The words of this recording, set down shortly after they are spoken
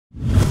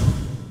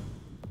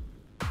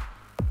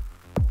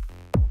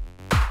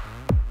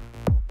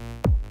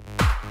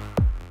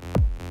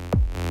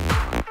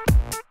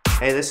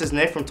Hey, this is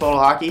Nick from Total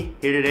Hockey,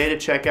 here today to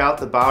check out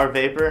the Bauer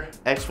Vapor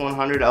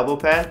X100 elbow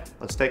pad.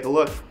 Let's take a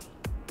look.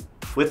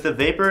 With the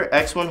Vapor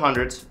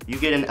X100s, you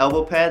get an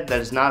elbow pad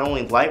that is not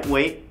only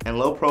lightweight and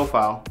low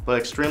profile, but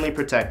extremely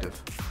protective.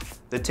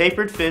 The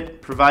tapered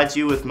fit provides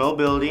you with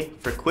mobility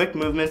for quick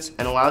movements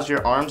and allows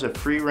your arms a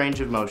free range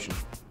of motion.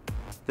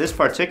 This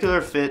particular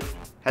fit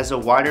has a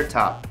wider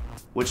top,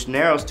 which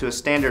narrows to a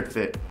standard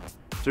fit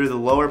through the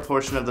lower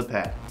portion of the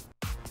pad.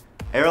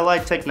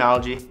 Aerolite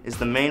technology is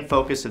the main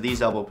focus of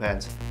these elbow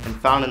pads and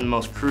found in the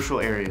most crucial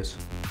areas.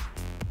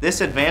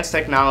 This advanced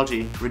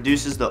technology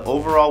reduces the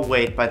overall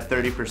weight by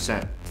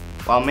 30%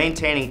 while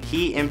maintaining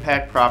key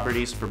impact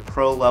properties for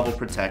pro-level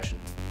protection.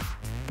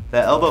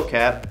 The elbow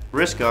cap,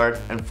 wrist guard,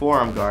 and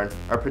forearm guard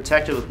are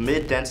protected with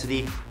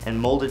mid-density and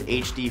molded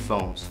HD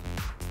foams.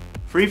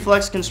 Free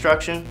Flex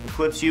construction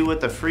equips you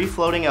with a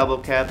free-floating elbow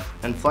cap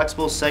and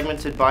flexible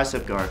segmented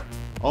bicep guard,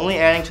 only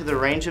adding to the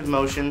range of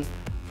motion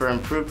for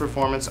improved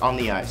performance on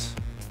the ice.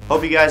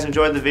 Hope you guys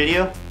enjoyed the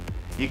video.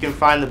 You can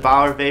find the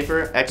Bauer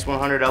Vapor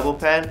X100 elbow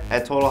pad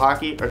at Total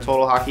Hockey or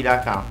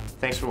TotalHockey.com.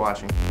 Thanks for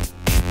watching.